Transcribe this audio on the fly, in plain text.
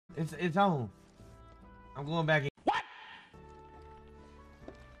It's on. I'm going back in. What?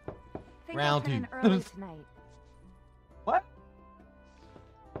 Round two. Early tonight. What?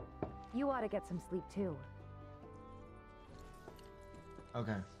 You ought to get some sleep too.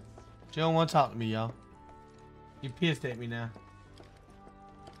 Okay. She don't want to talk to me, y'all. You pissed at me now.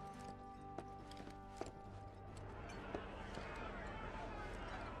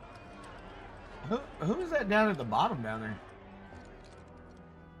 Who is that down at the bottom down there?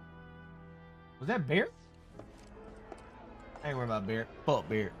 Was that Bear? I ain't worried about Bear. Fuck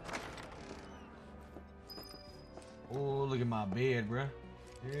Bear. Oh, look at my bed, bruh.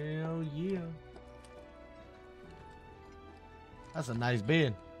 Hell yeah. That's a nice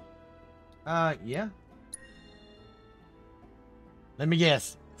bed. Yeah. Let me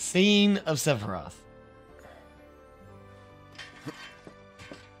guess. Scene of Sephiroth.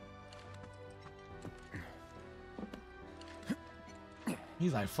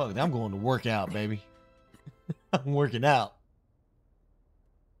 He's like, fuck it, I'm going to work out, baby. I'm working out.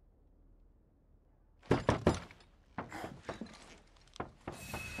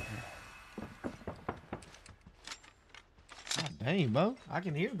 God dang, bro. I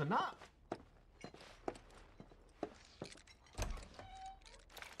can hear the knock.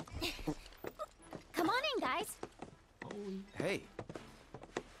 Come on in, guys. Hey.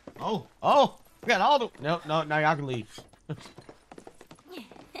 Oh, we got all the... No, now y'all can leave.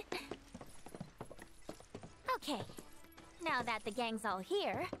 Okay, now that the gang's all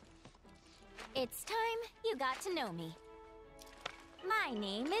here, it's time you got to know me. My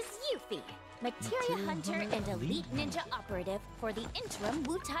name is Yuffie, Materia Hunter and Elite Ninja Operative for the interim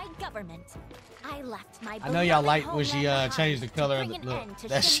Wutai government. I left my I know y'all like when she changed the color of the look.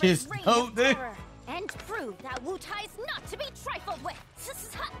 That shit's dope, dude. And prove that Wutai's not to be trifled with.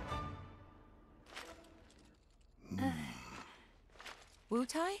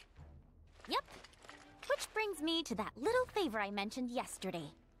 Wutai? Yep. Which brings me to that little favor I mentioned yesterday.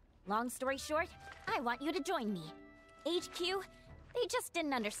 Long story short, I want you to join me. HQ, they just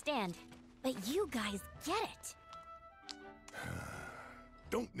didn't understand. But you guys get it.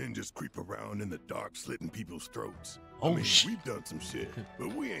 Don't ninjas creep around in the dark slitting people's throats? Oh, I mean, shit. we've done some shit,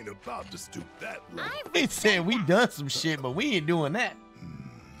 but we ain't about to stoop that low. They said we done some shit, but we ain't doing that.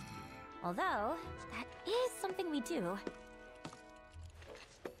 Although, that is something we do.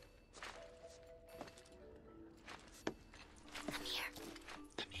 Come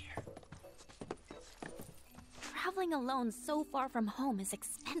here. Traveling alone so far from home is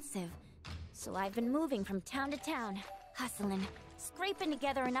expensive. So I've been moving from town to town, hustling, scraping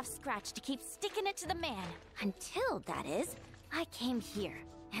together enough scratch to keep sticking it to the man. Until, that is, I came here.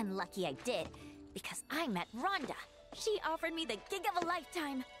 And lucky I did, because I met Rhonda. She offered me the gig of a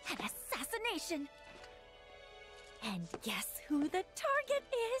lifetime, an assassination. And guess who the target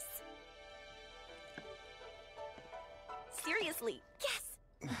is? Seriously,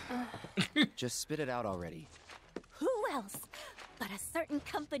 guess. Just spit it out already. Who else but a certain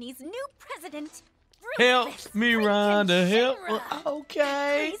company's new president? Help Ruthless me, freaking Rhonda. Help. Shinra.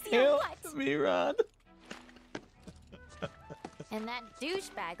 Okay. Crazy or Help what? me, Rhonda. And that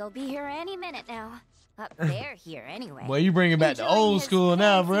douchebag will be here any minute now. Up there here anyway. Well, you bringing back the Enjoying old his school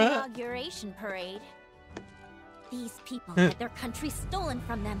now, fancy bruh. Inauguration parade. These people had their country stolen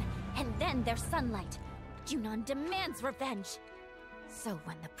from them, and then their sunlight. Junon demands revenge. So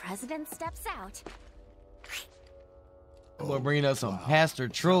when the president steps out, We're bringing up some Pastor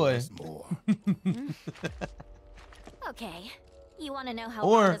Troy. More. okay. You want to know how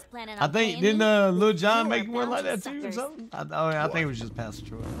Or, Rhonda's planning I on think, playing didn't me? Lil Jon You're make one like that bound too or suckers. something? I think it was just Pastor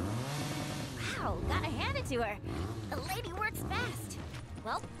Troy. Wow, gotta hand it to her. The lady works fast.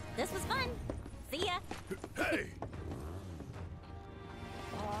 Well, this was fun. See ya. Hey!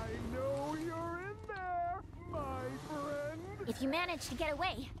 I know you're in there, my friend. If you manage to get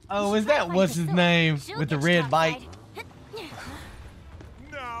away. Oh, you is should try that playing what's his Priscilla. name She'll with the get you red bike? topside.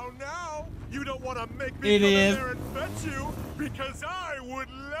 Now, you don't want to make me It come in is. there and fetch you, because I would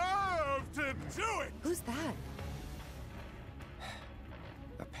love to do it. Who's that?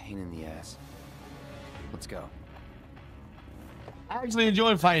 A pain in the ass. Let's go. I actually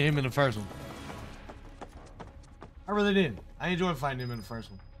enjoyed fighting him in the first one. I really did. I enjoyed fighting him in the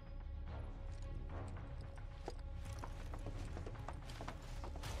first one.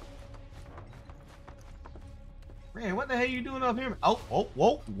 Man, what the hell you doing up here? Oh, whoa,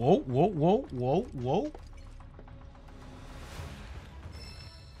 whoa, whoa, whoa, whoa, whoa, whoa.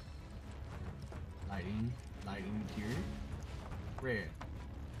 Lighting here. Red,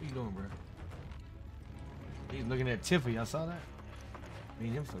 what you doing, bro? He's looking at Tiffany. I saw that. Me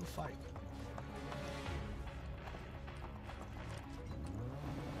and him for the fight.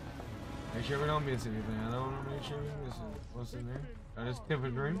 Make sure we don't miss anything. I don't want to make sure we miss it. What's in there? Oh, this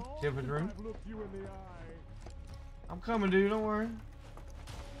Tiffin room. Tiffin room. I'm coming, dude. Don't worry.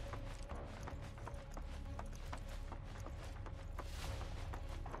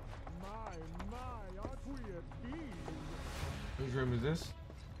 Whose room is this?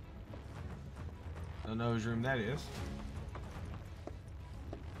 Don't know whose room that is.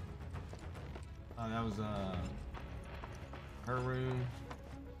 Oh, that was her room.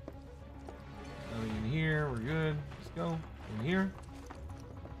 Nothing in here. We're good. Let's go in here.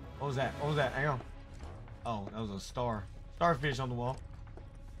 What was that? What was that? Hang on. Oh, that was a starfish on the wall.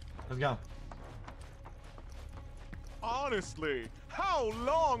 Let's go. Honestly, how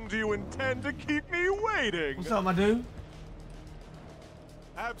long do you intend to keep me waiting? What's up, my dude?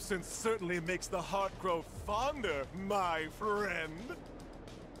 Absence certainly makes the heart grow fonder, my friend.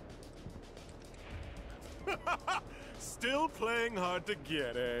 Still playing hard to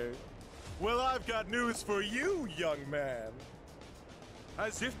get, eh? Well, I've got news for you, young man.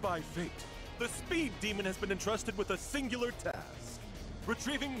 As if by fate, the Speed Demon has been entrusted with a singular task.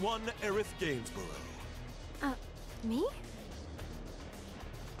 Retrieving one Aerith Gainsborough. Me?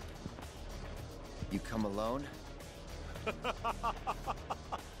 You come alone?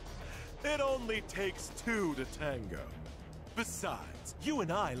 It only takes two to tango. Besides, you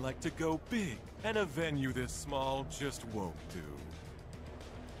and I like to go big, and a venue this small just won't do.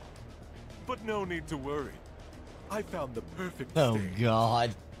 But no need to worry. I found the perfect stage.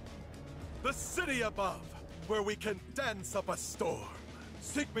 God. The city above, where we can dance up a storm.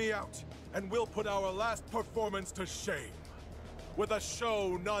 Seek me out, and we'll put our last performance to shame. With a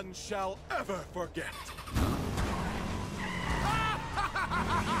show none shall ever forget.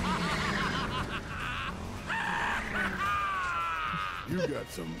 You got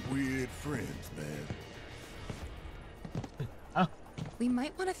some weird friends, man. We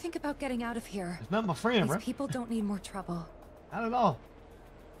might want to think about getting out of here. It's not my friend, bro. These people don't need more trouble. Not at all.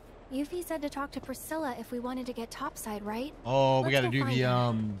 Yuffie said to talk to Priscilla if we wanted to get topside, right? Oh, we Let's got to go do find the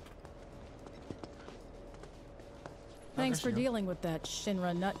her. Thanks there for she dealing with that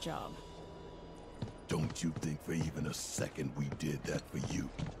Shinra nut job. Don't you think for even a second we did that for you?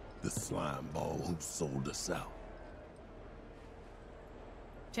 The slime ball who sold us out.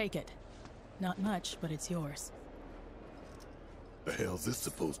 Take it. Not much, but it's yours. The hell's this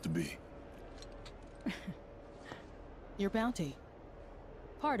supposed to be? Your bounty.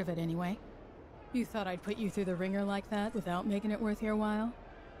 Part of it, anyway. You thought I'd put you through the ringer like that without making it worth your while?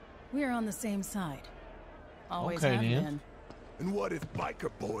 We're on the same side. Always Okay, have then. been. And what if Biker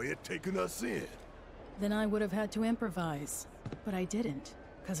Boy had taken us in? Then I would have had to improvise. But I didn't,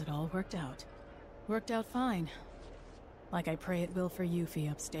 because it all worked out. Worked out fine. Like I pray it will for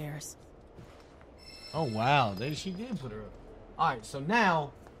Yuffie upstairs. Oh, wow. She did put her up. All right, so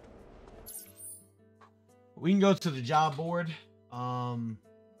now we can go to the job board.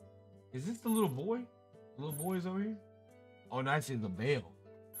 Is this the little boy? The little boy is over here? Oh, no, I see the veil.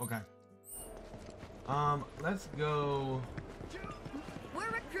 Okay. Let's go. We're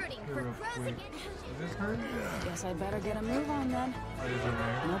recruiting Here for real crows quick. against... Is this her? Guess I'd better get a move on then. Oh, is it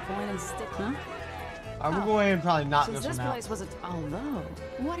there? No point in sticking. All right, we'll go ahead and probably knock Since this this one out. place was a... Although,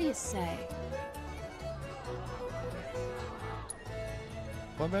 what do you say?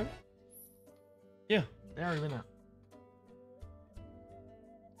 What, baby? Yeah, they already been out.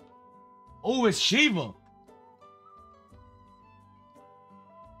 Oh, it's Shiva.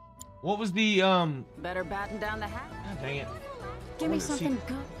 What was the Better batten down the hatch. God dang it. Give me What is something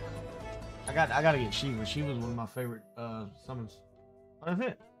she- good. I gotta get Shiva. Shiva's one of my favorite summons. Oh, that's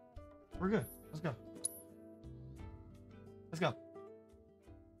it. We're good. Let's go. Let's go.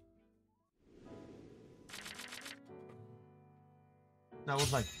 No, we'll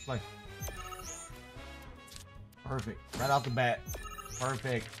play. Play. Perfect. Right off the bat.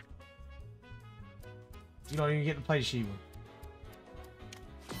 Perfect. You don't even get to play Shiva.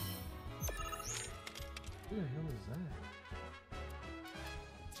 Who the hell is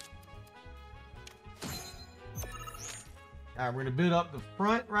that? Alright, we're gonna build up the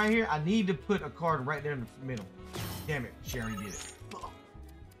front right here. I need to put a card right there in the middle. Damn it, she already did it.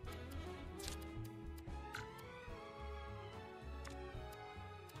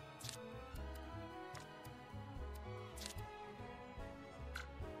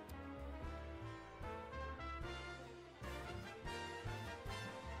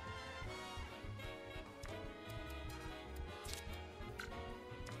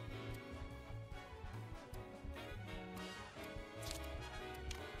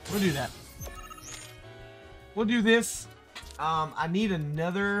 We'll do that. We'll do this. I need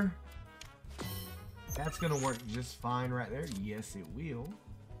another. That's gonna work just fine right there. Yes, it will.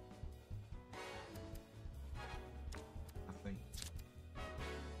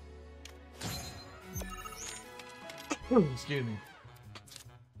 Excuse me.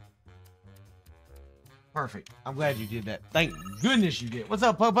 Perfect. I'm glad you did that. Thank goodness you did. What's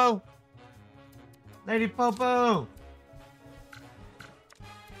up, Popo? Lady Popo.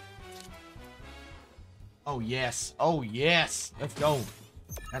 Oh, yes. Oh, yes. Let's go.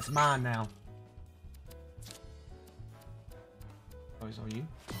 That's mine now. Oh, it's on you.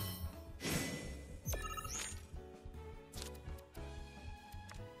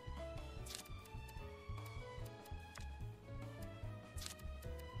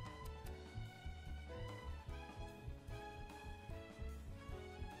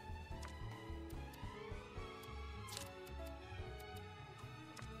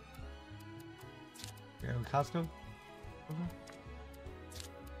 Costco? Okay.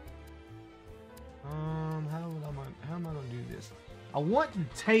 How am I gonna do this? I want to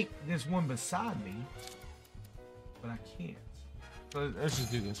take this one beside me, but I can't. So let's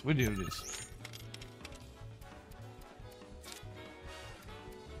just do this. We do this.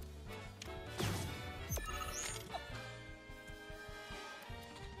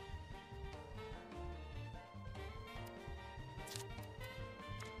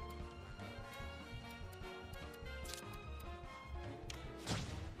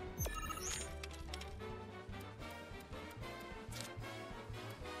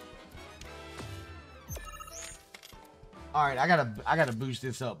 All right, I gotta boost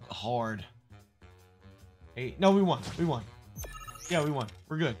this up hard. Hey, no, we won. We won. Yeah, we won.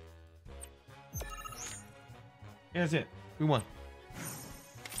 We're good. Yeah, that's it. We won.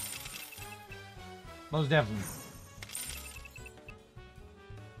 Most definitely.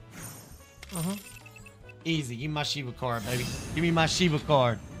 Easy. Give me my Shiva card, baby. Give me my Shiva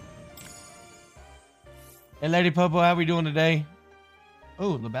card. Hey, Lady Popo, how we doing today?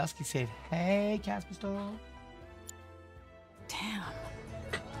 Oh, Lebowski said, "Hey, Casper Store." Damn.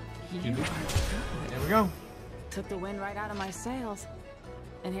 There we go. Took the wind right out of my sails.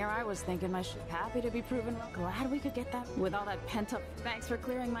 And here I was thinking my ship happy to be proven wrong. Glad we could get that with all that pent up. Thanks for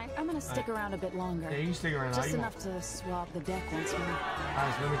clearing my. I'm gonna stick around a bit longer. Yeah, you can stick around. Just enough to swab the deck once more.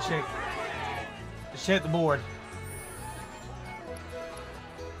 Alright, so let me check. Let's check the board.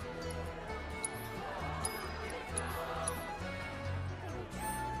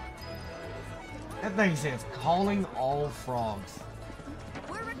 That thing says calling all frogs.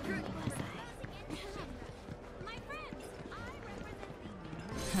 We're recruiting.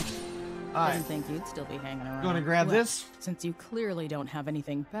 I didn't think you'd still be hanging around. You want to grab Well, this? Since you clearly don't have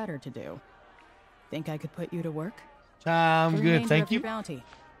anything better to do, think I could put you to work? I'm The good, remainder thank of your you. bounty.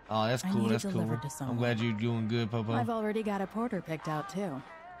 Oh, that's I cool. need it That's cool. delivered to I'm someone. glad you're doing good, Popo. I've already got a porter picked out too.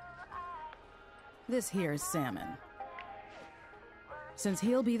 This here's Salmon. Since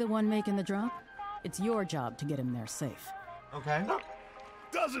he'll be the one making the drop, it's your job to get him there safe. Okay.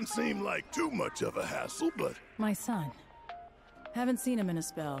 Doesn't seem like too much of a hassle, but My son. Haven't seen him in a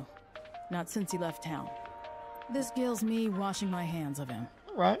spell. Not since he left town. This gills me washing my hands of him.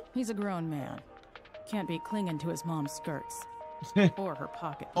 All right. He's a grown man. Can't be clinging to his mom's skirts. Or her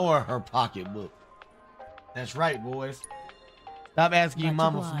pocket. Or her pocketbook. That's right, boys. Stop asking your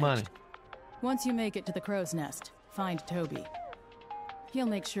Much mama for obliged. money. Once you make it to the crow's nest, find Toby. He'll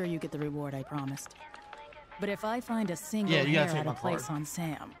make sure you get the reward I promised. But if I find a single Yeah, you gotta hair take out of my place card. on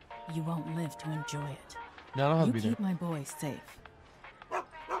Sam, you won't live to enjoy it. No, I don't have You to be keep there. my boy safe.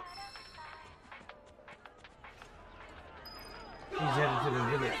 He's headed to the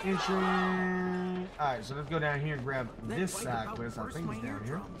village entrance. Alright, so let's go down here and grab this side quest. I think it's down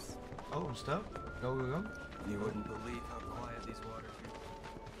here. Oh, I'm stuck. Go, go, go. You wouldn't believe how quiet these waters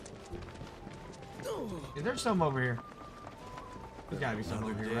are. Is there some over here? There's gotta be some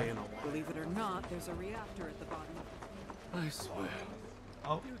over here, right? Believe it or not, there's a reactor at the bottom. I swear.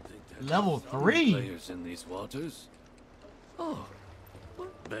 Oh, You think there's level some 3. players in these waters? Oh,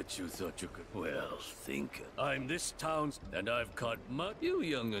 bet you thought you could. Well, think. I'm this town's, and I've caught mud. You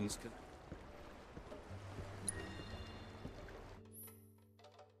young'uns can.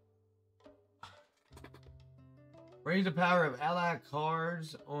 Raise the power of allied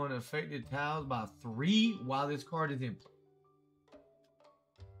cards on affected tiles by 3 while this card is in play.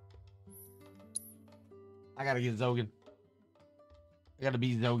 I gotta get Zogan. I gotta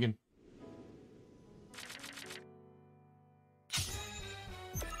beat Zogan.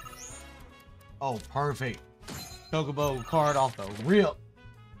 Oh, perfect. Chocobo card off the rip.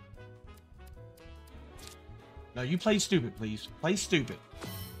 No, you play stupid, please. Play stupid.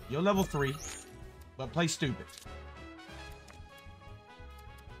 You're level 3, but play stupid.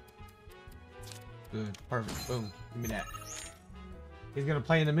 Good. Perfect. Boom. Give me that. He's gonna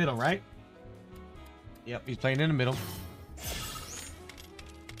play in the middle, right? Yep, he's playing in the middle.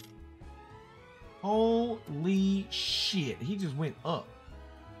 Holy shit. He just went up.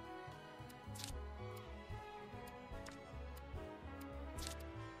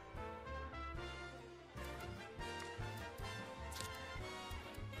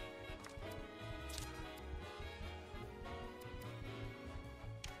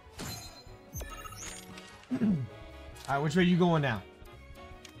 All right, which way you going now?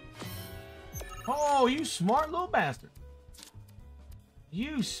 Oh, you smart little bastard.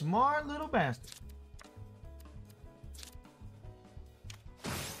 You smart little bastard.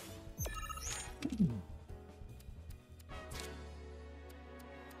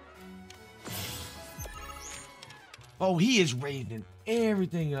 Oh, he is raising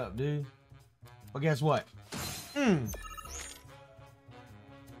everything up, dude. But guess what?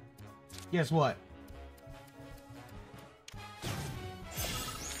 Guess what?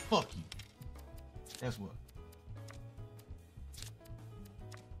 Fuck you. That's what.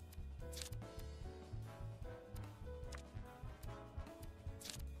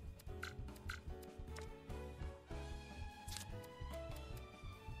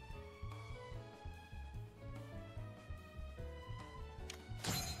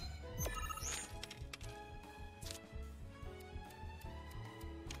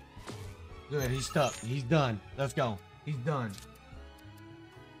 Good, he's stuck. He's done. Let's go. He's done.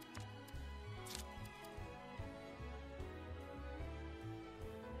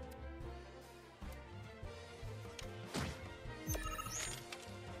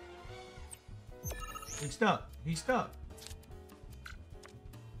 He's stuck. He's stuck.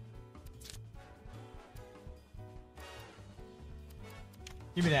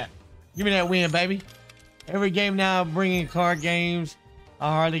 Give me that. Give me that win, baby. Every game now bringing card games. I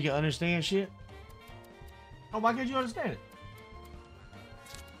hardly can understand shit. Oh, why can't you understand it?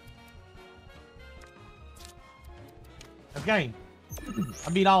 That's game. I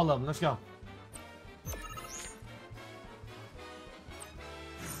beat all of them. Let's go.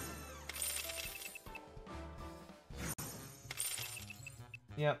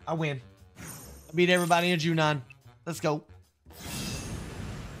 Yep, I win. I beat everybody in Junon. Let's go.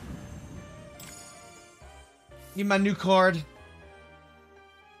 Give me my new card.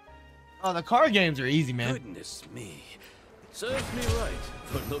 Oh, the card games are easy, man. Goodness me. Serves me right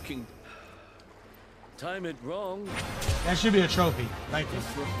for looking... Time it wrong. That should be a trophy. Thank you.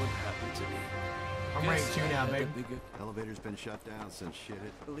 Look what happened to me. I'm ranked 2 now, baby. Elevator's been shut down since shit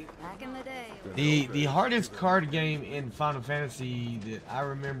hit. Back in the day. The hardest card game in Final Fantasy that I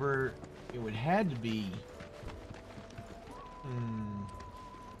remember, it would had to be...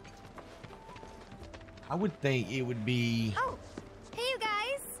 I would think it would be... Oh, hey you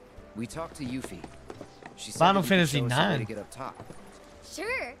guys. We talked to Yuffie. She said Final that you could Fantasy show us a way to IX. get up top.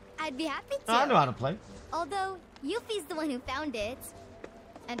 Sure, I'd be happy to. Oh, I know how to play. Although, Yuffie's the one who found it.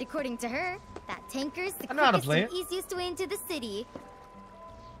 And according to her, that tanker's the I know how to quickest play and it. easiest way into the city.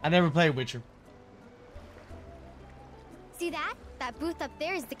 I never played Witcher. See that? That booth up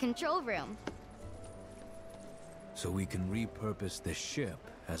there is the control room. So we can repurpose this ship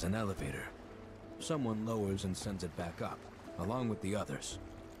as an elevator. Someone lowers and sends it back up, along with the others.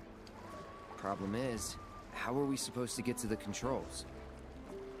 Problem is, how are we supposed to get to the controls?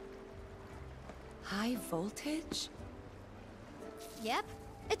 High voltage? Yep.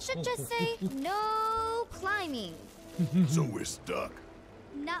 It should just say, no climbing. So we're stuck.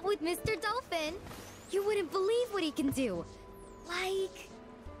 Not with Mr. Dolphin. You wouldn't believe what he can do. Like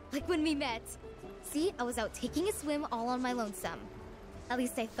when we met. See, I was out taking a swim all on my lonesome. At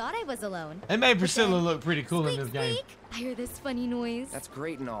least I thought I was alone. They made Priscilla look pretty cool in this game. Squeak. I hear this funny noise. That's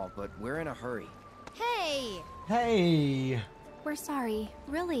great and all, but we're in a hurry. Hey! Hey! We're sorry,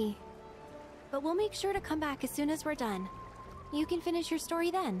 really. But we'll make sure to come back as soon as we're done. You can finish your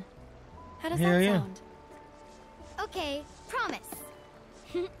story then. How does that sound? Okay, promise.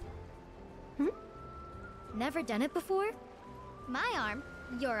 Never done it before? My arm,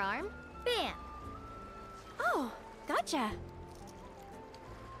 your arm, bam! Oh, gotcha.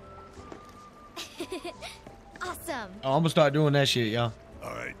 Awesome. Oh, I'm gonna start doing that shit, y'all.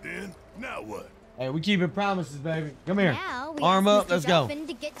 All right, then. Now what? Hey, we keeping promises, baby. Come here. Now we Arm ask up, Mr. let's go. Dolphin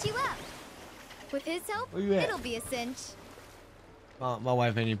to get you up. With his help, Where you at? it'll be a cinch. My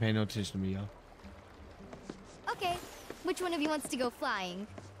wife ain't even paying no attention to me, y'all. Okay, which one of you wants to go flying?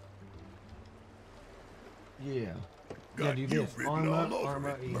 Yeah. Got do you this. written Arm all up, over arm it,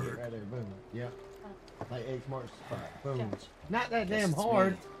 up, you get Bird. right there. Boom. Yep. Like X marks the spot. Boom. Not that Guess damn it's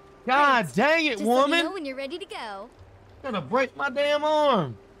hard. me. God dang it, Just let me woman! know when you're ready to go. Gonna break my damn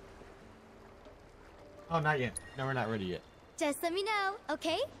arm. Oh, not yet. No, we're not ready yet. Just let me know,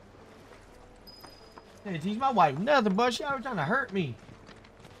 okay? Hey, teach my wife nothing, but she always trying to hurt me.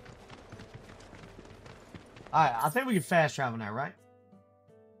 Alright, I think we can fast travel now, right?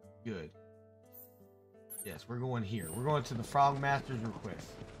 Good. Yes, we're going here. We're going to the Frog Master's request.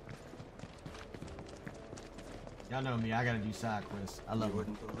 Y'all know me, I gotta do side quests. I love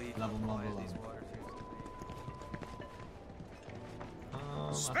them. Love them, love them.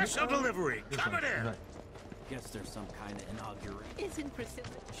 Special delivery! Coming in! Right. Guess there's some kind of inauguration. Isn't Priscilla?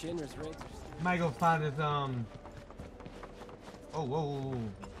 Shinra's rigs. Might go find his Oh, whoa, whoa, whoa.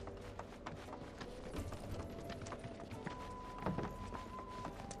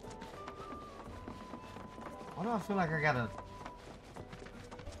 Why do I feel like I gotta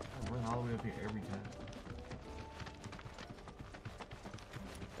run all the way up here every time?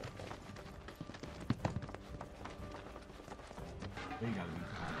 You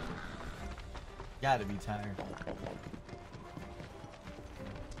gotta be tired.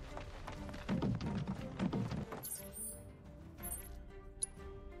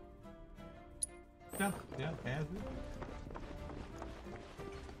 Yeah, pass it.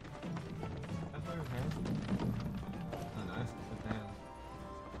 That's what it has. Oh, nice. Put down.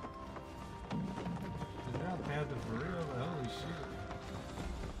 Is there a pass it for real? But holy shit.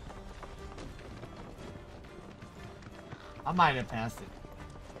 I might have passed it.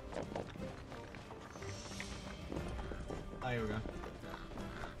 Oh, here we go.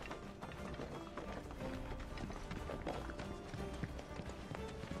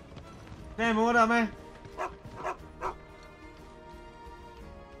 Damn, what up, man?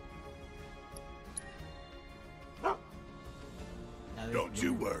 Don't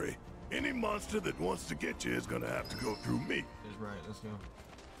you worry. Any monster that wants to get you is gonna have to go through me. That's right, let's go.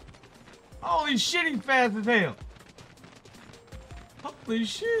 Holy shit, he's fast as hell. Holy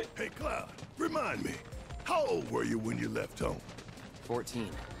shit. Hey, Cloud, remind me, how old were you when you left home? 14.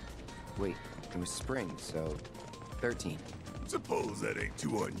 Wait, it was spring, so 13. Suppose that ain't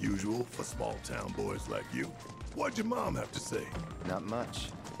too unusual for small town boys like you. What'd your mom have to say? Not much.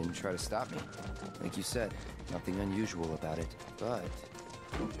 Didn't try to stop me. Like you said, nothing unusual about it. But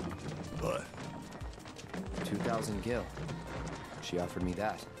 2,000 gil. She offered me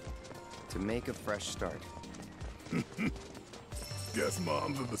that. To make a fresh start. Guess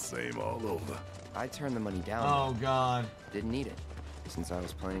moms are the same all over. I turned the money down. Oh, God. Didn't need it, since I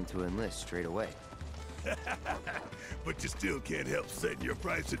was planning to enlist straight away. But you still can't help setting your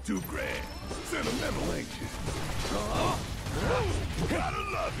price at $2 grand. Sentimental, ain't you? Gotta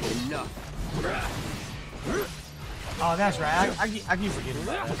love it. Enough. Oh, that's right. I keep forgetting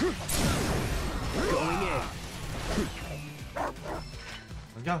about that. Going in.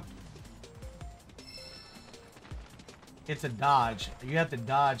 Let's go. It's a dodge. You have to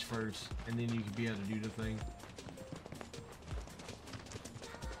dodge first, and then you can be able to do the thing.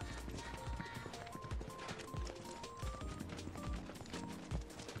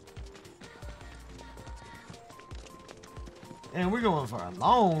 And we're going for a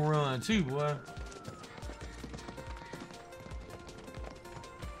long run too, boy.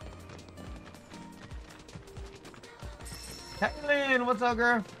 Caitlin, what's up,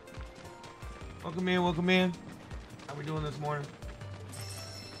 girl? Welcome in, welcome in. How we doing this morning?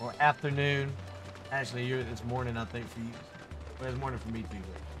 Or afternoon? Actually, it's morning, I think, for you. Well, it's morning for me too.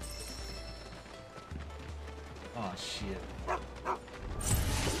 But... Oh shit.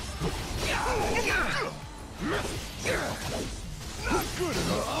 Not good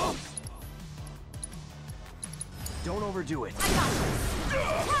enough. Don't overdo it.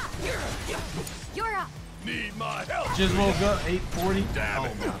 You're up. Need my help. Just woke up, 8:40. Damn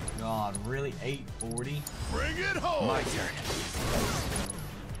it. Oh my god, really? 8:40? Bring it home. My turn.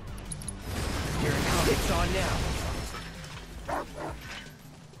 Here it comes. It's on now.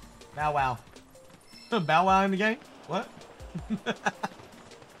 Bow wow. Bow wow in the game? What?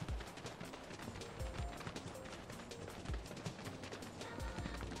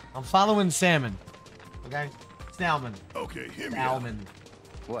 I'm following Salmon. Okay? Salmon. Okay, hear me Salmon.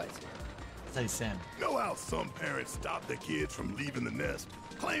 What? Say Salmon. Know how some parents stop their kids from leaving the nest,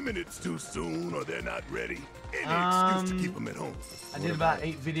 claiming it's too soon or they're not ready? Any excuse to keep them at home. I did about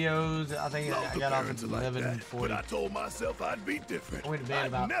 8 videos. I think I got off at Parents are like that, 11:40. but I told myself I'd be different. I went to bed I'd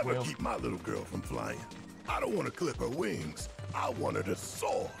about never 12. keep my little girl from flying. I don't want to clip her wings. I want her to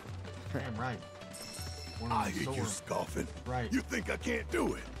soar. Damn right. I hear you scoffing. Right. You think I can't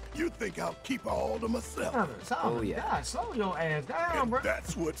do it? You think I'll keep her all to myself? Oh yeah. God, slow your ass down, And bro.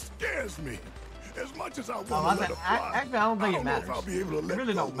 that's what scares me. As much as I want Oh, to let her fly, actually, I don't think it know matters. if I'll be able to It let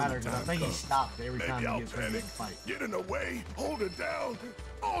really go don't when matter the because I time think he comes. stops every Maybe time I'll he gets ready to panic, fight. get in the way, hold her down,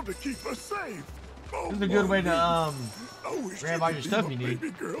 all to keep her safe. Oh, This is a good way to I wish grab you all could your be stuff my you need.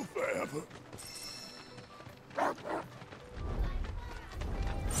 baby girl forever.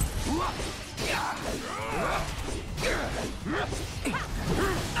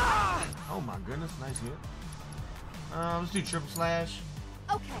 Oh my goodness, nice hit. Let's do triple slash.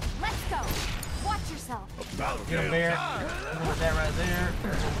 Okay, let's go. Watch yourself. Get him there. With that right there.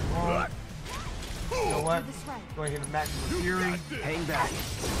 Oh. You know what? Go ahead and hit him maximum fury. Hang back.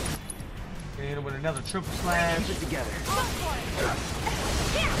 Gonna hit him with another triple slash. Keep it together.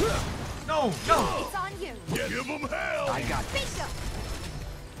 No, no. It's on you. Give him hell. I got this. Bingo.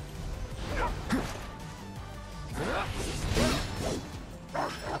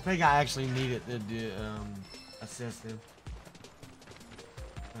 I think I actually needed to do, assist him.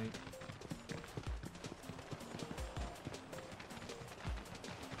 Like,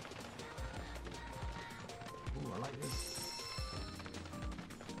 ooh, I like this.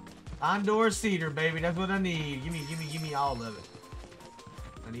 Ondor cedar, baby. That's what I need. Give me all of it.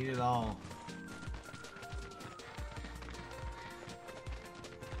 I need it all.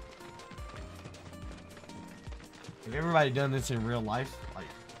 If everybody done this in real life, like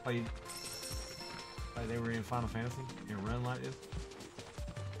played like they were in Final Fantasy and run like this,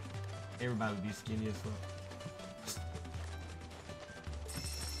 everybody would be skinny as fuck.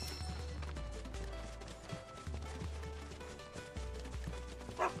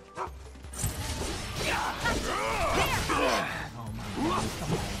 Oh my God.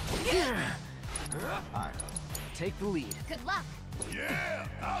 Alright. Take the lead. Good luck. Yeah,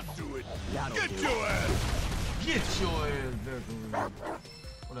 I'll do it. That'll Get do your ass. Get your ass back around.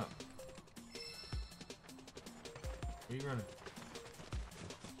 What up? Where you running?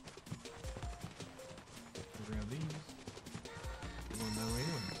 Grab these. We're going that way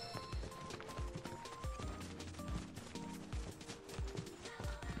anyway.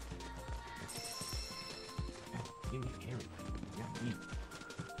 Give me everything. Got me.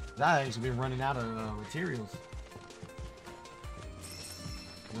 I actually been running out of materials.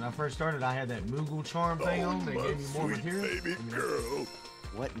 When I first started, I had that Moogle charm thing on that gave me more material. Baby girl.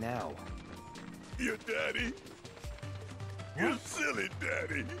 What now? Your daddy. Your silly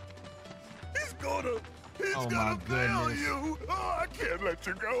daddy. He's gonna fail you. Oh, I can't let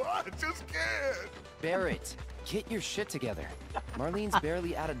you go. I just can't. Barrett, get your shit together. Marlene's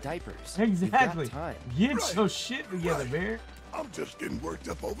barely out of diapers. Exactly. You've got time. Get your shit together, Bear. I'm just getting worked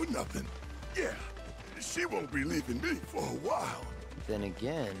up over nothing. Yeah, she won't be leaving me for a while. Then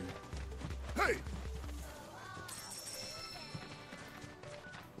again... Hey!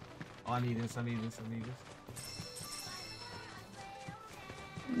 Oh, I need this, I need this, I need this.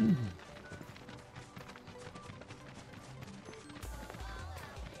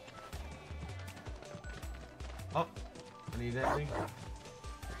 Oh, I need that thing.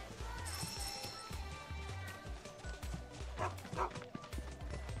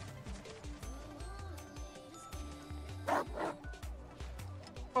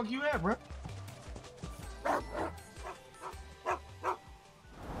 Fuck you at, bro?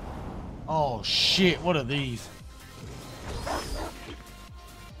 Oh shit, what are these?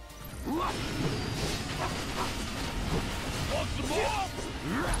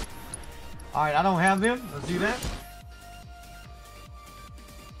 Alright, I don't have them. Let's do that.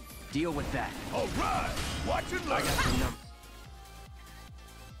 Deal with that. Alright! Watch it like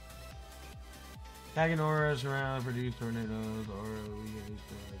Tagging auras around, produce tornadoes, aura,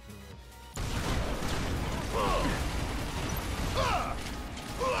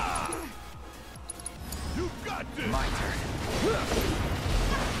 You got this! My turn.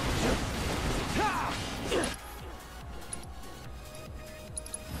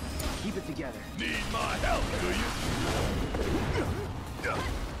 Keep it together. Need my help, do you?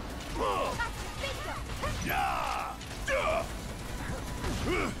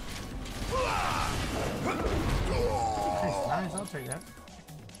 Nice, I'll take that.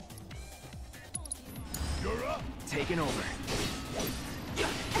 You're up. Taking over.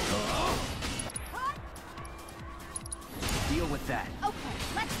 Deal with that. Okay,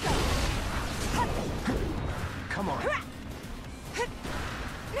 let's go. Come on.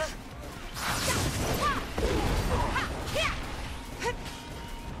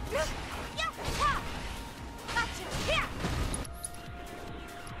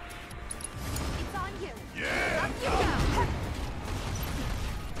 It's on you. Yeah. Up you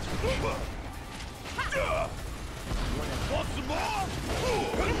go. Want some more?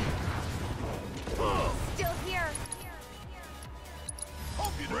 Still here.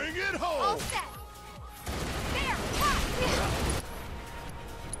 Hope you bring it All home. set. There.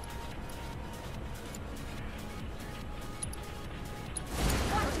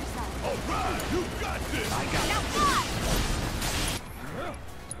 Watch yourself. All right, you got this. I got Now it. fly.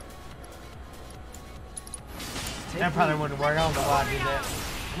 That probably wouldn't work. I don't know why I did that.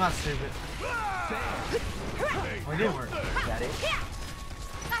 I'm not stupid. Oh, it did work. That it?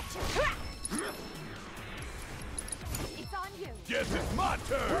 Gotcha. It's on you. Guess it's my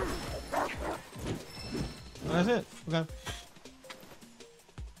turn. Oh, that's it. Okay.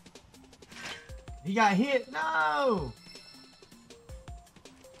 He got hit. No.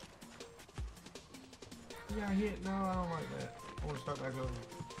 He got hit. No, I don't like that. I want to start back over.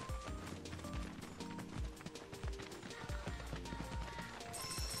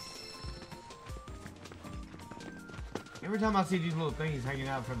 Every time I see these little things hanging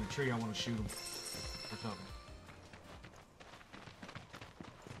out from the tree, I want to shoot them or something.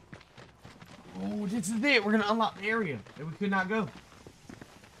 Oh, this is it. We're going to unlock the area that we could not go.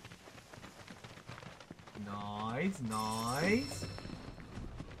 Nice, nice.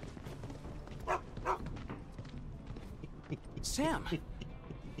 Sam,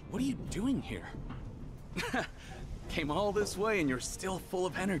 what are you doing here? Came all this way and you're still full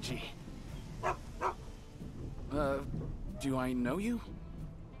of energy. Do I know you?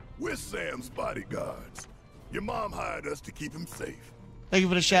 We're Sam's bodyguards. Your mom hired us to keep him safe. Thank you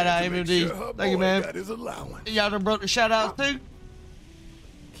for the shout out, MMD. Sure Thank you, man. got his allowance. Y'all done broke the shout outs too?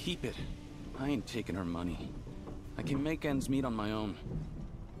 Keep it. I ain't taking her money. I can make ends meet on my own.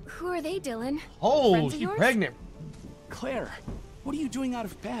 Who are they, Dylan? Oh, Friends of she's yours? pregnant. Claire, what are you doing out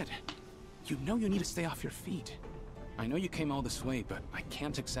of bed? You know you need to stay off your feet. I know you came all this way, but I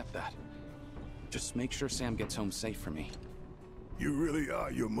can't accept that. Just make sure Sam gets home safe for me. You really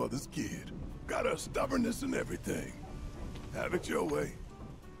are your mother's kid. Got her stubbornness and everything. Have it your way.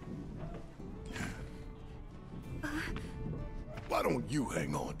 Why don't you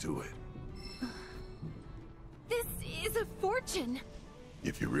hang on to it? This is a fortune.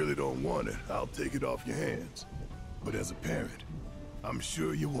 If you really don't want it, I'll take it off your hands. But as a parent, I'm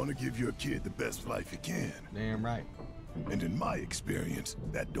sure you want to give your kid the best life you can. Damn right. And in my experience,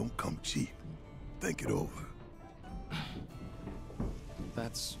 that don't come cheap. Think it over.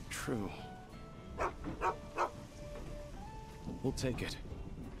 That's true. We'll take it.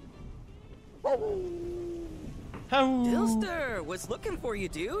 Dilster, was looking for you,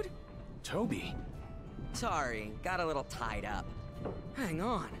 dude. Toby. Sorry, got a little tied up. Hang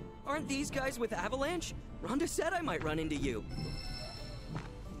on, aren't these guys with Avalanche? Rhonda said I might run into you.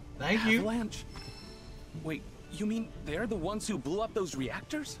 Thank you. Avalanche? Wait, you mean they're the ones who blew up those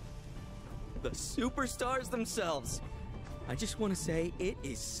reactors? The superstars themselves. I just want to say it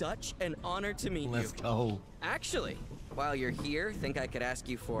is such an honor to meet you. Let's go. Actually, while you're here, think I could ask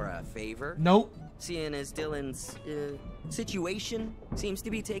you for a favor? Nope. Seeing as Dylan's situation seems to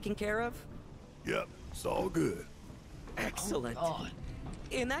be taken care of? Yep, it's all good. Excellent. Oh, God.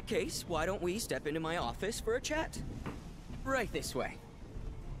 In that case, why don't we step into my office for a chat? Right this way.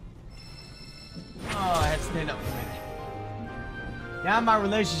 Oh, I had to stand up for a minute. Now my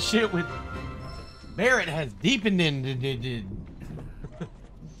relationship with Barrett has deepened into.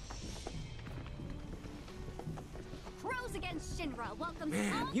 Crows against Shinra welcomes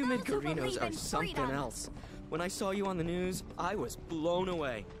Man, all you those who Midgarinos believe are in something freedom. else. When I saw you on the news, I was blown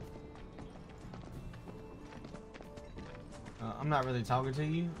away. I'm not really talking to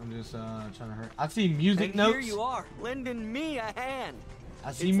you. I'm just trying to hurt. I see music And notes. here you are, lending me a hand.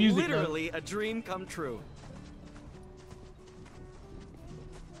 I see it's music literally a dream come true.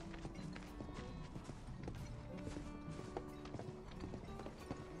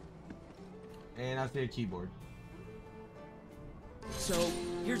 And I see a keyboard. So,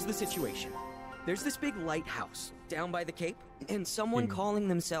 here's the situation. There's this big lighthouse down by the cape, and someone calling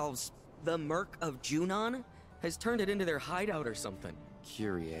themselves the Merc of Junon has turned it into their hideout or something.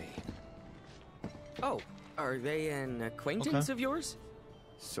 Kyrie. Oh, are they an acquaintance of yours?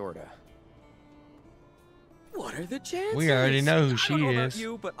 Sorta. What are the chances? We already know who she I don't know about is.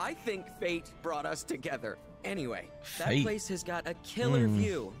 you, but I think fate brought us together. Anyway, that Fate. place has got a killer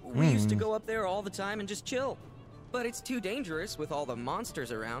view. We used to go up there all the time and just chill. But it's too dangerous with all the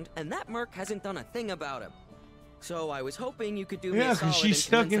monsters around, and that Merc hasn't done a thing about him. So I was hoping you could do me Yeah, a solid because she's and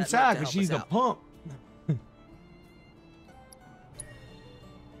stuck convince that Merc inside to because help she's us a out. pump.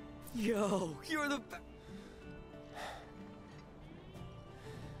 Yo, you're the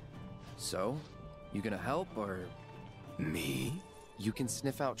So, you gonna help or Me? you can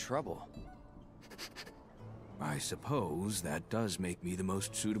sniff out trouble? I suppose that does make me the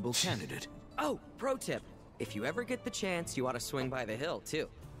most suitable candidate. Oh, pro tip. If you ever get the chance, you ought to swing by the hill, too.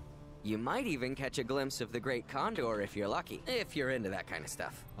 You might even catch a glimpse of the Great Condor if you're lucky. If you're into that kind of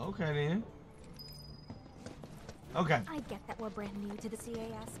stuff. Okay, then. Okay. I get that we're brand new to the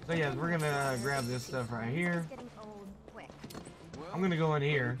CAS. So, yeah, we're going to grab this stuff right here. Getting old quick. I'm going to go in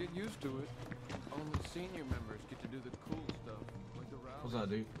here. Get used to it. Only senior members get to do the cool stuff, like the round. What's up,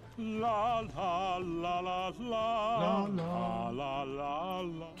 dude? La la la la la la la la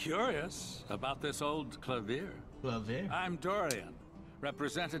la. Curious about this old clavier. Clavier? I'm Dorian,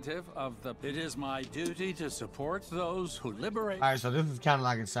 representative of the... It is my duty to support those who liberate... Alright, so this is kind of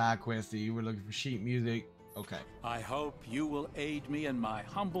like a side quest. You were looking for sheet music. Okay. I hope you will aid me in my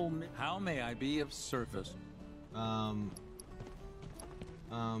humble... How may I be of service? Tell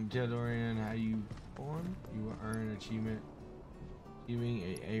Dorian how you perform. You will earn an achievement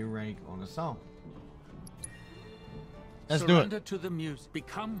achieving a rank on a song. Let's do it. Surrender to the music.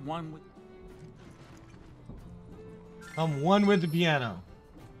 Become one with... I'm one with the piano.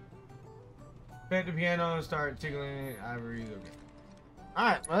 Pick the piano and start tickling it. Ivory. Okay.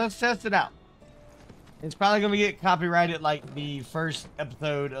 Alright, well, let's test it out. It's probably going to get copyrighted like the first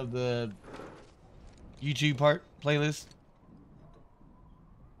episode of the YouTube part playlist.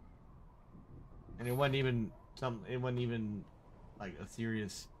 And it wasn't even like a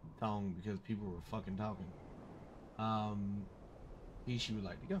serious song because people were fucking talking. She would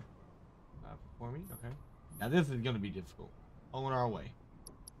like to go. Performing? Okay. Now this is going to be difficult. On our way.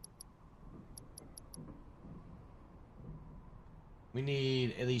 We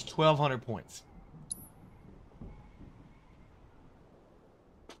need at least 1,200 points.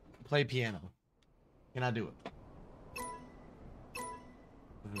 Play piano. Can I do it?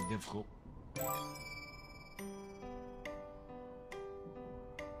 This is difficult.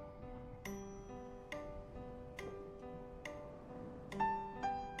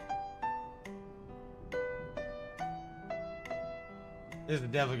 This is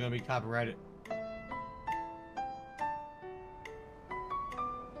definitely going to be copyrighted. Damn,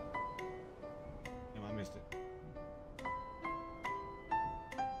 I missed it.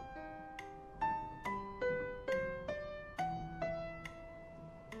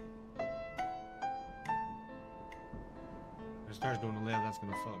 If it starts going to left, that's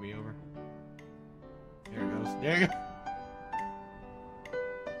going to fuck me over. There it goes. There you go.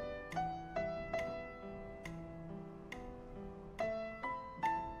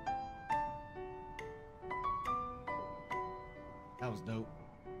 That was dope.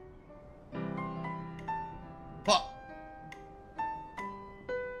 Fuck.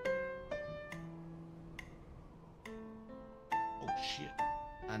 Oh shit.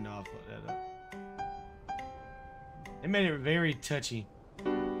 I know I fucked that up. It made it very touchy.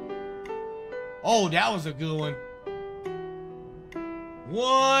 Oh, that was a good one.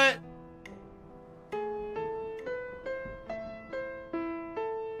 What?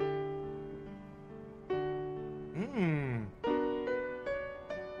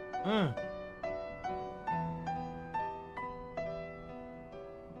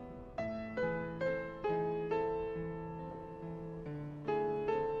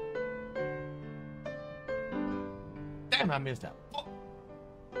 Damn, I missed out. Fuck.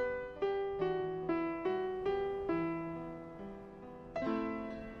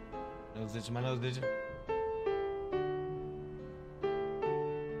 Nose ditching, my nose ditching.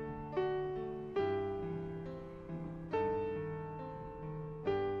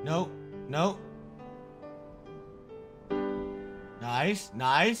 Nope, nope. Nice,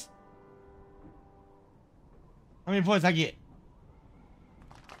 nice. How many points I get?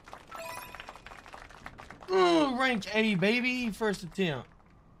 Ooh, rank A, baby. First attempt.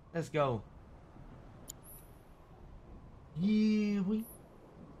 Let's go. Yeah,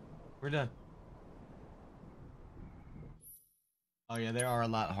 we're done. Oh yeah, there are a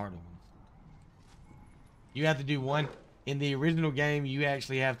lot harder ones. You have to do one. In the original game, you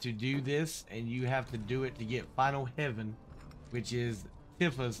actually have to do this, and you have to do it to get Final Heaven, which is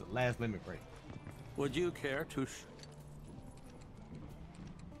Tifa's last limit break. Would you care to...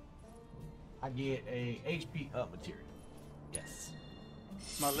 I get a HP up material. Yes.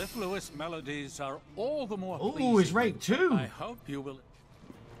 Mellifluous melodies are all the more Ooh, pleasing. it's rank 2. I hope you will...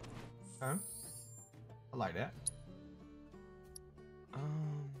 Huh? I like that.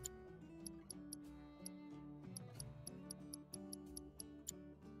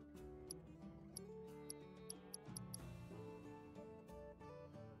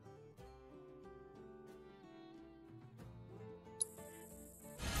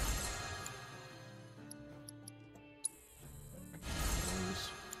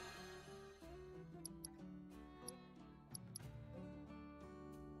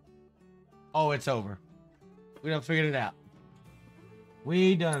 Oh, it's over. We done figured it out.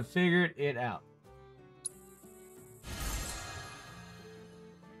 We done figured it out.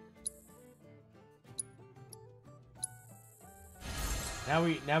 Now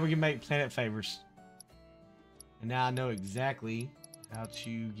we can make planet favors. And now I know exactly How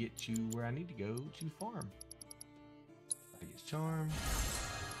to get to where I need to go to farm. I get charm.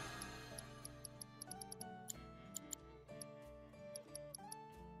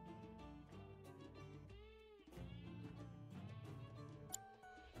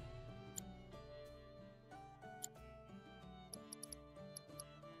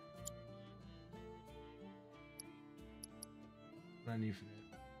 What I need for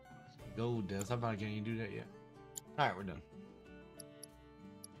that? Gold dust. I probably can't even do that yet. All right, we're done.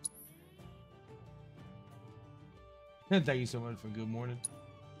 Thank you so much for good morning.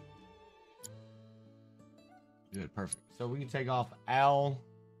 Good, perfect. So we can take off Owl.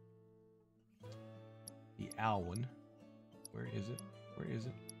 The owl one. Where is it? Where is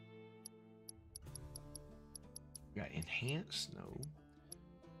it? We got enhance? No.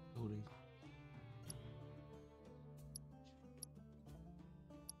 Loading.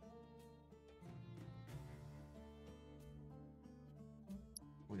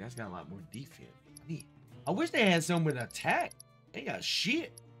 Oh, that's got a lot more defense. I wish they had some with attack. They got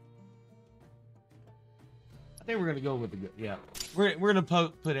shit. I think we're gonna go with the good. Yeah, we're gonna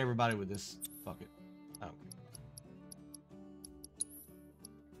put everybody with this. Fuck it. I don't care.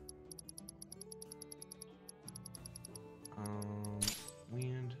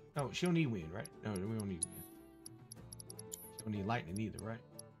 Wind. Oh, she don't need wind, right? No, we don't need wind. She don't need lightning either, right?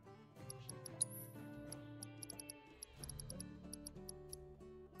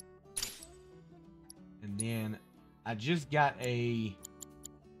 And then I just got a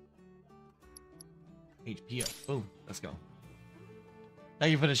HP up. Boom. Let's go.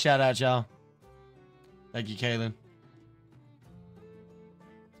 Thank you for the shout out, y'all. Thank you, Kaylin.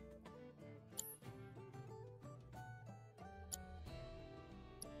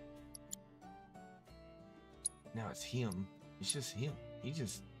 Now it's him. It's just him. He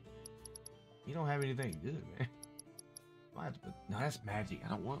don't have anything good, man. I have to put, no, that's magic. I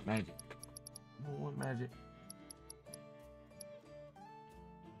don't want magic. I don't want magic.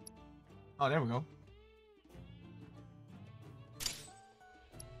 Oh, there we go.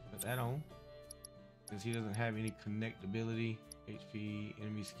 Put that on. Because he doesn't have any connectability. HP,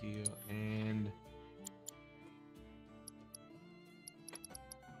 enemy skill, and...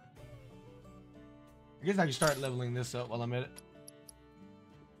 I guess I can start leveling this up while I'm at it.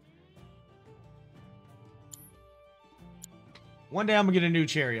 One day I'm gonna get a new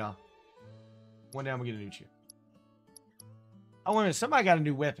chair, y'all. One day I'm gonna get a new chair. I wonder, somebody got a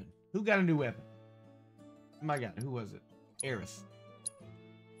new weapon. Who got a new weapon? Somebody got it. Who was it? Eris.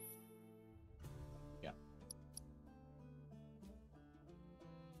 Yeah.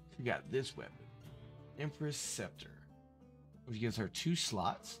 She got this weapon. Empress Scepter. Which gives her 2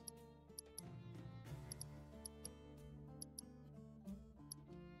 slots.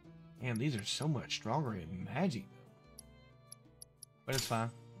 Man, these are so much stronger in magic, though. But it's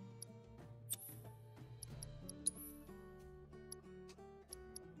fine.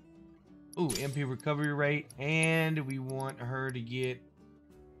 Ooh, MP recovery rate, and we want her to get...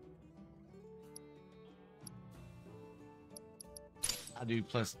 I'll do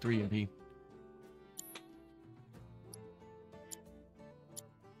plus 3 MP.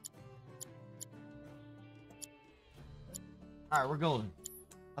 Alright, we're golden.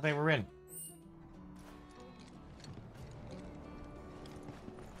 I think we're ready.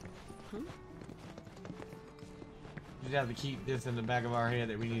 You just have to keep this in the back of our head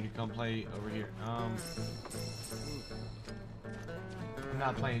that we need to come play over here. I'm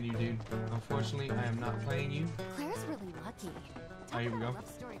not playing you, dude. Unfortunately, I am not playing you. Claire's really lucky. Oh, here we go. Love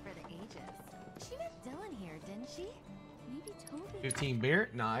story for the ages. She met Dylan here, didn't she? Maybe Toby. 15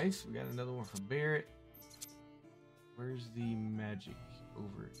 Barrett, nice. We got another one for Barrett. Where's the magic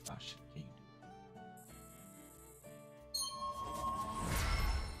over it? Oh shit, can't do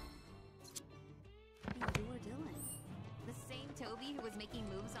it. You were Dylan. The same Toby who was making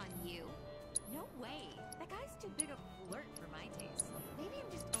moves on you? No way. That guy's too big a flirt for my taste. Maybe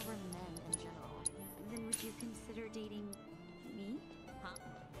I'm just over men in general. Then would you consider dating me? Huh?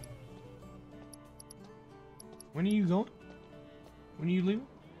 When are you going? When are you leaving?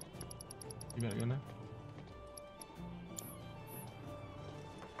 You better go now.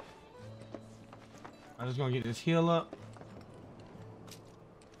 I'm just gonna get this heal up.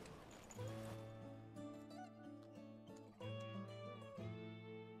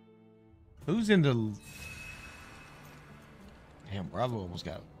 Who's in the... Damn, Bravo almost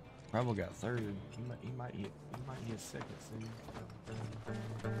got... Bravo got third. He might hit second soon.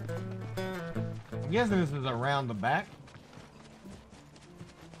 I'm guessing this is around the back.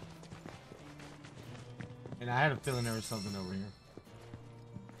 And I had a feeling there was something over here.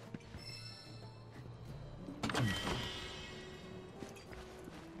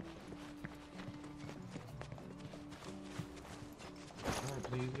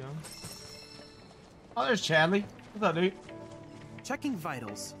 Please go. Oh, there's Chadley. What's up, dude? Checking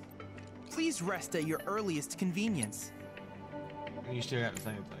vitals. Please rest at your earliest convenience. You still got the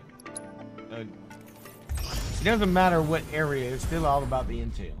same thing. It doesn't matter what area, it's still all about the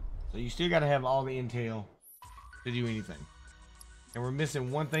intel. So you still gotta have all the intel to do anything. And we're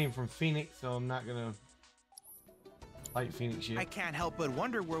missing one thing from Phoenix, so I'm not gonna fight Phoenix yet. I can't help but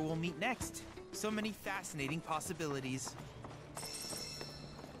wonder where we'll meet next. So many fascinating possibilities.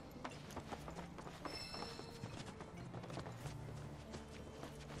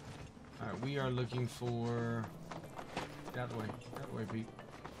 Alright, we are looking for... Get out the way. Get out the way, Pete.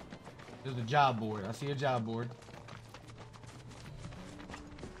 There's a job board. I see a job board.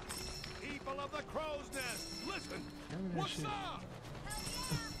 People of the crow's nest, listen. What's shit. up?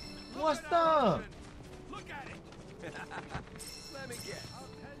 What's up? Look at it. Let me guess. I'll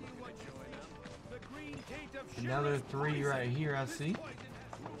tell you what you see. The green taint of Another 3 right here, I see.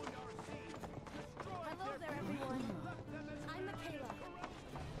 Hello there, everyone. I'm Michaela.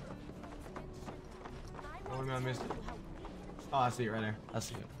 Oh, I missed it. Oh, I see it right there. I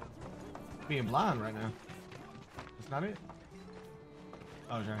see it. Being blind right now. That's not it.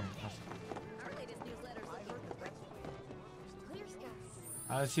 Oh, it's right here. I see it.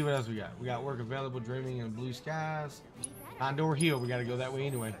 Let's see what else we got. We got work available, dreaming in blue skies. Condor Hill. We got to go that way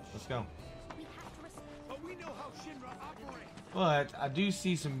anyway. Let's go. But I do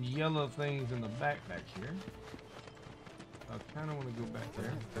see some yellow things in the back here. I kind of want to go back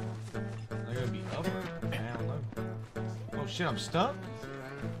there. They're going to be up or down low. Oh shit, I'm stuck?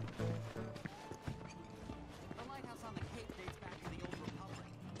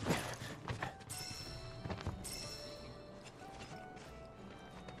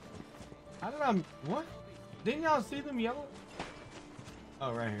 How did I... What? Didn't y'all see them yellow?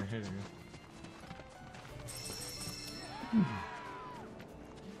 Oh, right here. Here we go.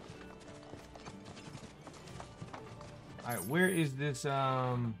 Alright, where is this,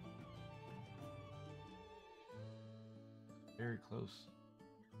 very close.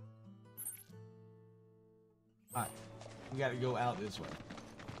 Alright, we gotta go out this way.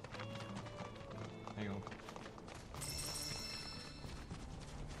 Hang on.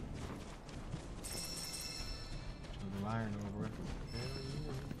 The iron over it.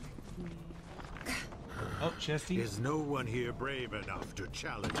 Oh, Chesty. Is no one here brave enough to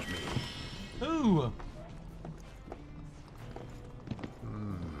challenge me? Who?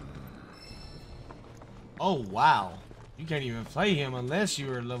 Oh, wow. You can't even play him unless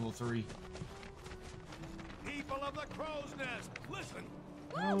you are level 3. People of the crow's nest, listen.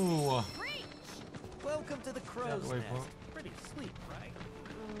 Oh. Welcome to the crow's Way, nest. Punk. Pretty sweet, right?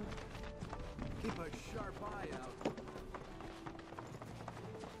 Keep a sharp eye out.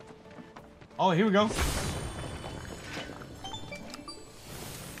 Oh, here we go.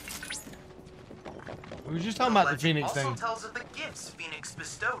 We were just talking about the Phoenix also thing. tells of the gifts Phoenix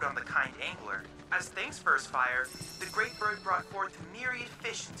bestowed on the kind angler. As thanks for his fire, the great bird brought forth myriad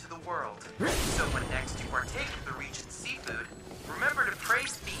fish into the world. So when next you partake of the region's seafood, remember to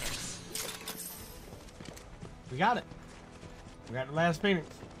praise Phoenix. We got it. We got the last Phoenix.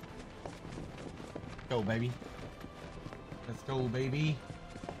 Go, baby. Let's go, baby.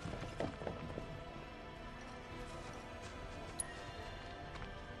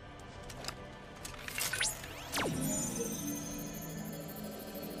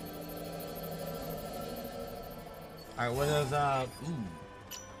 Alright, what does,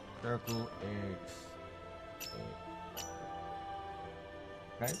 circle X.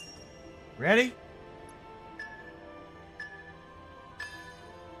 Okay. Ready?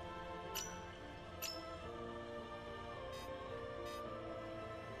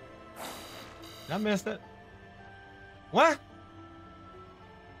 Did I miss it? What?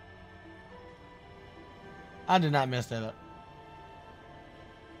 I did not mess that up.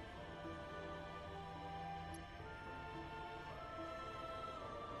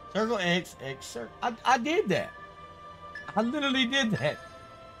 Circle X, X, circle. I did that. I literally did that.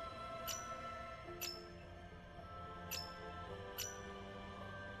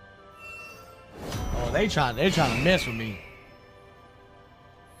 Oh, they're trying to mess with me.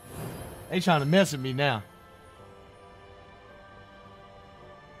 They trying to mess with me now.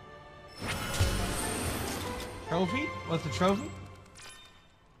 Trophy? What's the trophy?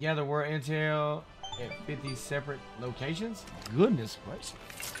 Gather war intel at 50 separate locations? Goodness gracious.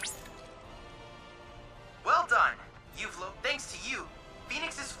 Well done. Thanks to you,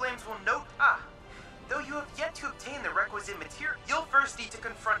 Phoenix's flames will note. Though you have yet to obtain the requisite material, you'll first need to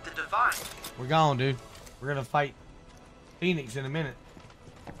confront the divine. We're gone, dude. We're gonna fight Phoenix in a minute.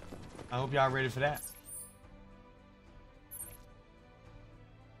 I hope y'all ready for that.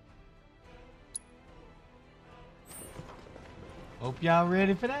 Hope y'all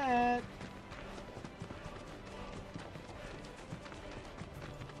ready for that.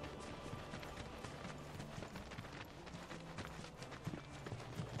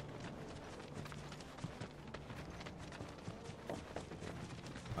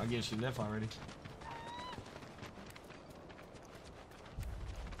 I guess she left already.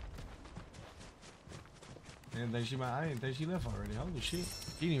 I didn't think she left already. Holy shit.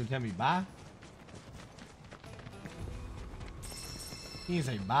 She didn't even tell me bye. She didn't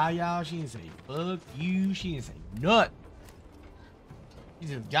say bye, y'all. She didn't say fuck you. She didn't say nut. She's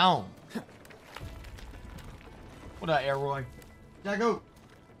just gone. What up, Elroy? Gotta go.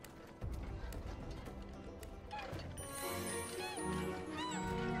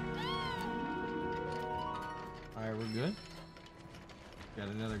 Alright, we're good. Got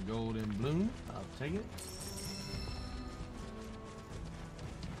another golden bloom. I'll take it.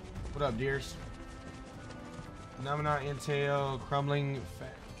 What up, dears? Phenomenon, intel, crumbling,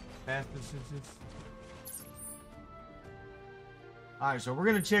 fastnesses. Alright, so we're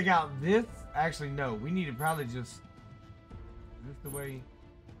gonna check out this. Actually, no, we need to probably just. Is this the way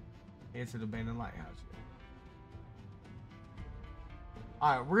into the abandoned lighthouse?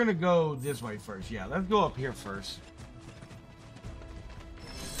 Alright, we're gonna go this way first. Yeah, let's go up here first.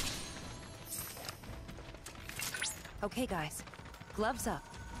 Okay, guys. Gloves up.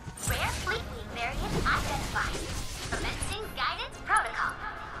 Rare Fleetwing variant identified. Commencing guidance protocol.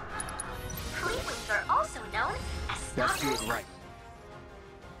 Fleetwings are also known as Best do it stalkers. right.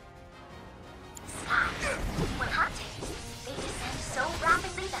 Skies. When hunted, they descend so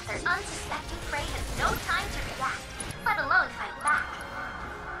rapidly that their unsuspecting prey has no time to react, let alone fight back.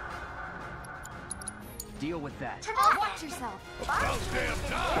 Deal with that. Watch yourself. Barbecuing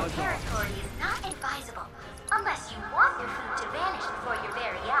within their territory is not advisable, unless you want your food to vanish before your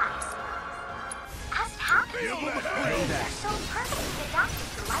very eyes. As it happens, they're so perfectly adapted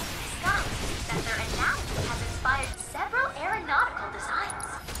to life in the skies that their anatomy has inspired several aeronautical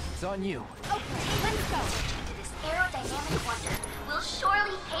designs. It's on you. Okay, let's go. To this aerodynamic wonder will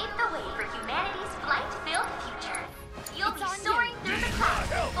surely pave the way for humanity's flight-filled future. You'll be soaring through the clouds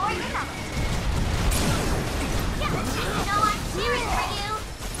before you know it. Yeah, you know I'm cheering for you.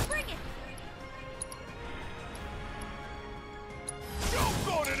 Bring it. Don't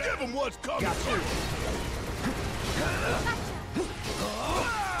go to give him what's coming.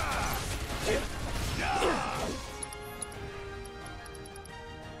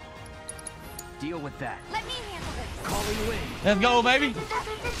 Deal with that. Let me handle this. Calling wind. Let's go, baby.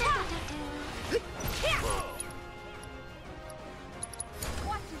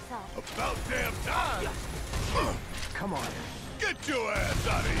 Watch yourself. About damn time. Come on. Get your ass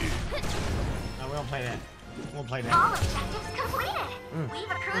out of here. No, we don't play that. We won't play that. All objectives completed.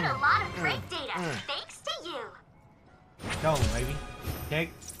 We've accrued a lot of great data, thanks to you. Go, baby. Check,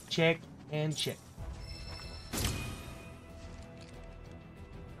 check, and check.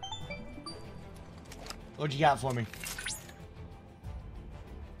 What you got for me?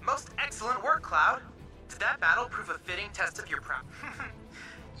 Most excellent work, Cloud. Did that battle prove a fitting test of your prowess?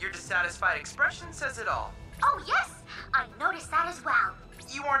 Your dissatisfied expression says it all. Oh yes, I noticed that as well.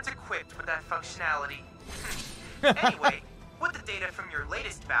 You aren't equipped with that functionality. Anyway, with the data from your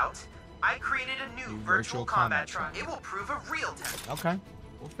latest bout, I created a new virtual combat trial. It will prove a real test. Okay,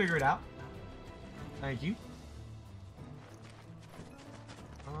 we'll figure it out. Thank you.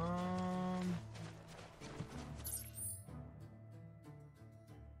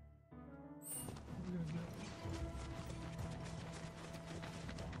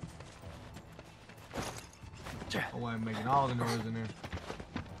 Oh, I'm making all the noise in there.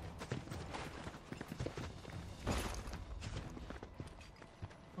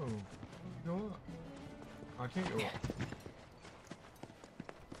 Oh, go up. I can't go up.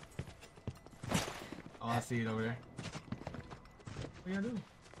 Oh, I see it over there. What you gotta do?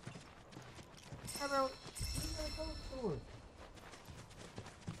 How about you gotta close the door?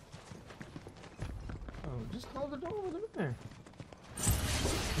 Oh, just close the door over there.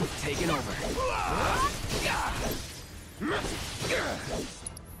 Taking over.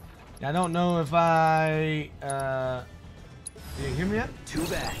 I don't know if I did you hear me yet? Too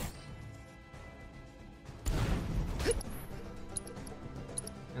bad.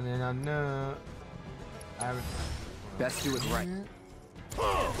 And then I know I haven't. Best do it right.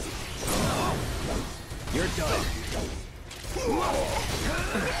 You're done.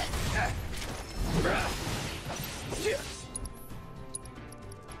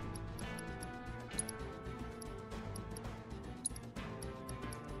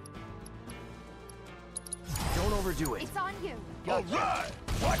 Don't overdo it. It's on you. All right,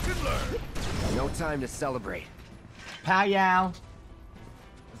 watch and learn. No time to celebrate. Pow yow.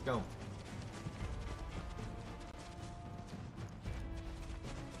 Let's go.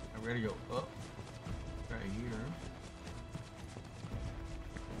 I'm ready to go up. Right here.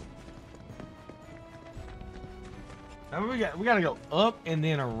 Now we gotta go up and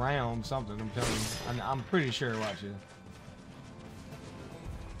then around something. I'm telling you. I'm pretty sure. Watch this.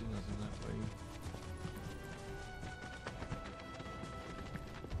 Do nothing that way.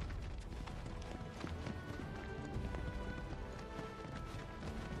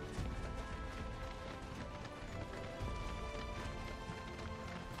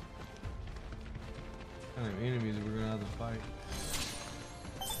 What kind of enemies we're gonna have to fight?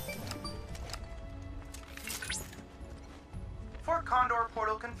 Fort Condor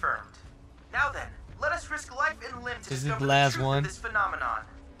portal confirmed. Now then, let us risk life and limb to This is discover the last truth one. of this phenomenon.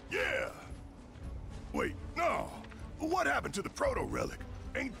 Yeah. Wait, no. What happened to the proto-relic?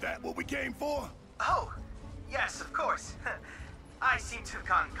 Ain't that what we came for? Oh, yes, of course. I seem to have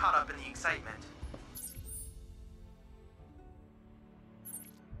gotten caught up in the excitement.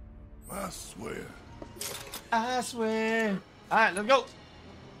 I swear. I swear. All right, let's go.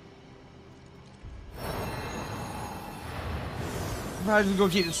 I'm probably just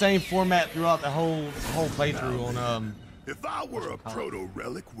gonna keep the same format throughout the whole playthrough on If I were a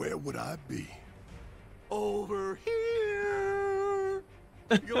proto-relic, where would I be? Over here!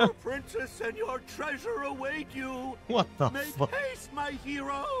 Your princess and your treasure await you! What the Make fuck? haste, my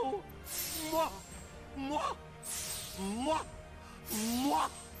hero! Mwah! Mwah! Mwah! Mwah!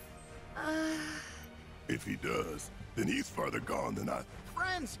 If he does, then he's further gone than I.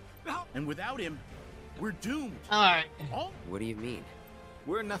 Friends! And without him, we're doomed. All right. What do you mean?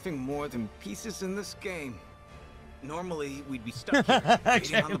 We're nothing more than pieces in this game. Normally, we'd be stuck here,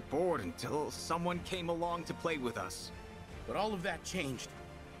 waiting on the board until someone came along to play with us. But all of that changed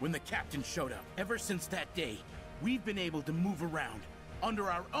when the captain showed up. Ever since that day, we've been able to move around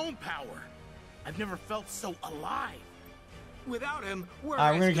under our own power. I've never felt so alive. Without him, we're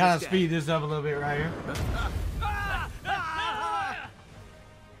All right, we're gonna kind of speed this up a little bit right here.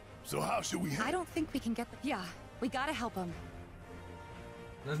 So how should we? I don't think we can get the. Yeah, we gotta help him.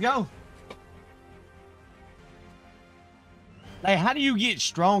 Let's go. Like, how do you get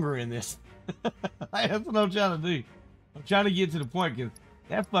stronger in this? Like, that's what I'm trying to do. I'm trying to get to the point because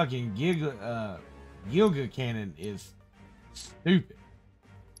that fucking Gilga cannon is stupid.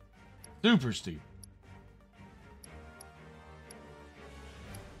 Super stupid.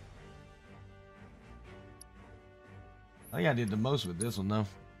 I think I did the most with this one though.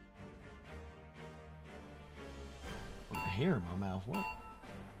 What the hair in my mouth? What?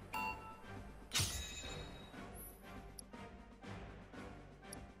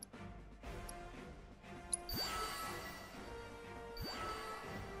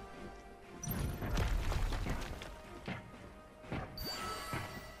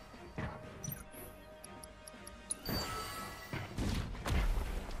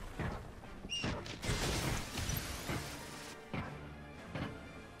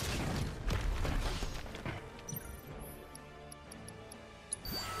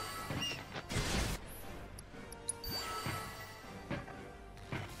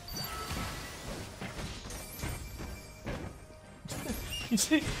 You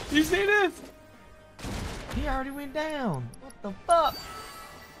see this? He already went down. What the fuck?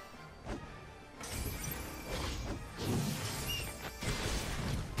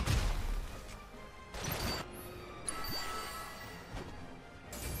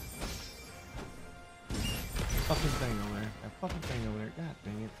 Fucking thing over there. That fucking thing over there. God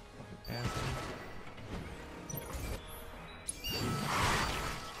dang it. Fucking asshole.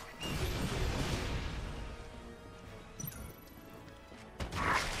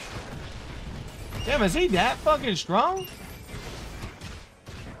 Damn, is he that fucking strong?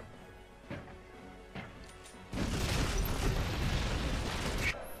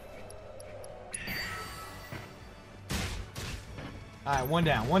 Alright, one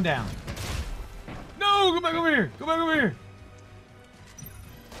down, one down. No, go back over here. Go back over here.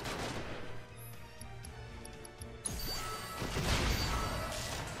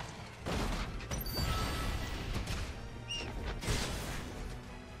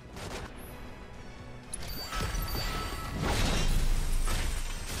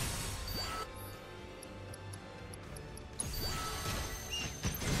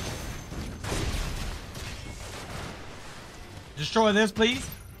 Destroy this, please.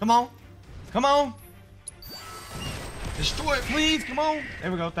 Come on. Come on. Destroy it, please. Come on. There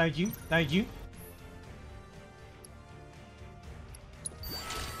we go. Thank you. Thank you.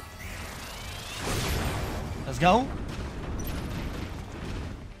 Let's go.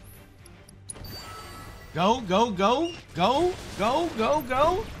 Go, go, go, go, go, go,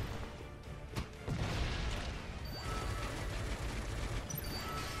 go.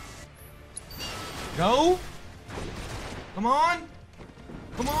 Go. Come on.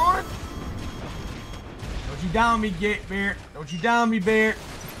 Come on. Don't you down me, Bear. Don't you down me, Bear.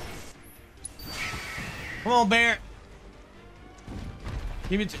 Come on, Bear.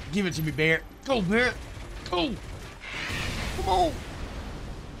 Give it to me, Bear. Go, Bear. Go. Come on.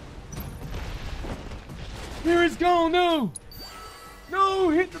 Here it's gone. No. No,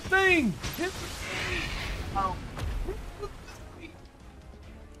 hit the thing. Hit the thing. Oh.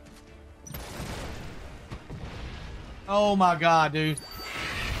 Oh my God, dude.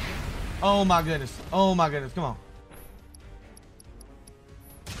 Oh my goodness. Oh my goodness. Come on.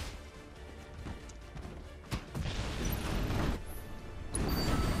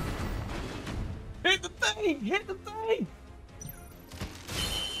 Hit the thing. Hit the thing.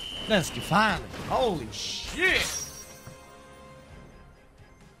 Let's get finally. Holy shit.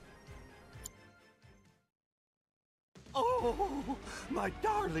 Oh, my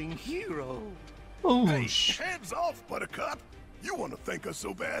darling hero. Oh, hey, hands off, Buttercup. You want to thank us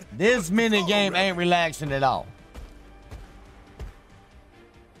so bad? This mini game ain't relaxing at all.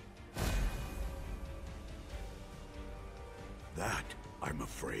 That, I'm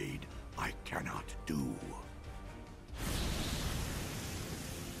afraid, I cannot do.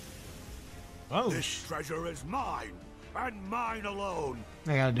 Oh. This treasure is mine, and mine alone.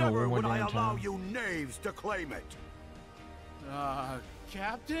 I gotta do Never it one would more I damn allow time. you knaves to claim it.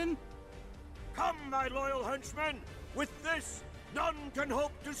 Captain? Come, my loyal henchmen. With this, none can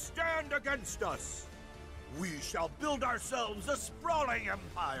hope to stand against us. We shall build ourselves a sprawling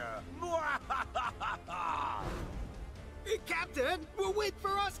empire. Captain! Well, wait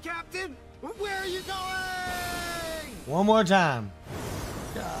for us, Captain! Where are you going? One more time.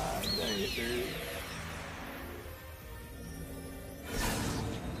 God dang it, dude.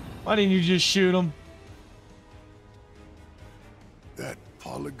 Why didn't you just shoot him? That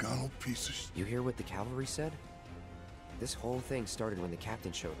polygonal piece of You hear what the cavalry said? This whole thing started when the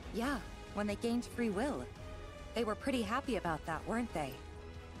captain showed up. Yeah, when they gained free will. They were pretty happy about that, weren't they?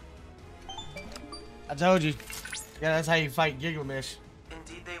 I told you. Yeah, that's how you fight Gilgamesh.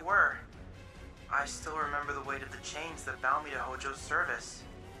 Indeed they were. I still remember the weight of the chains that bound me to Hojo's service.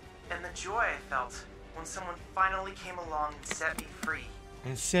 And the joy I felt when someone finally came along and set me free.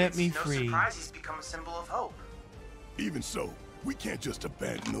 And set me It's free. no surprise he's become a symbol of hope. Even so, we can't just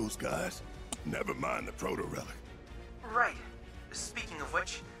abandon those guys. Never mind the proto-relic. Right. Speaking of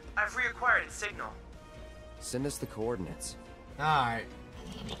which, I've reacquired its signal. Send us the coordinates. Alright.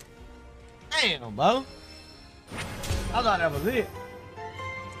 Damn, Bo. I thought that was it.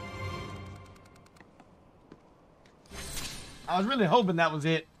 I was really hoping that was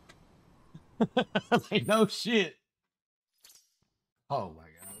it. Like, no shit. Oh my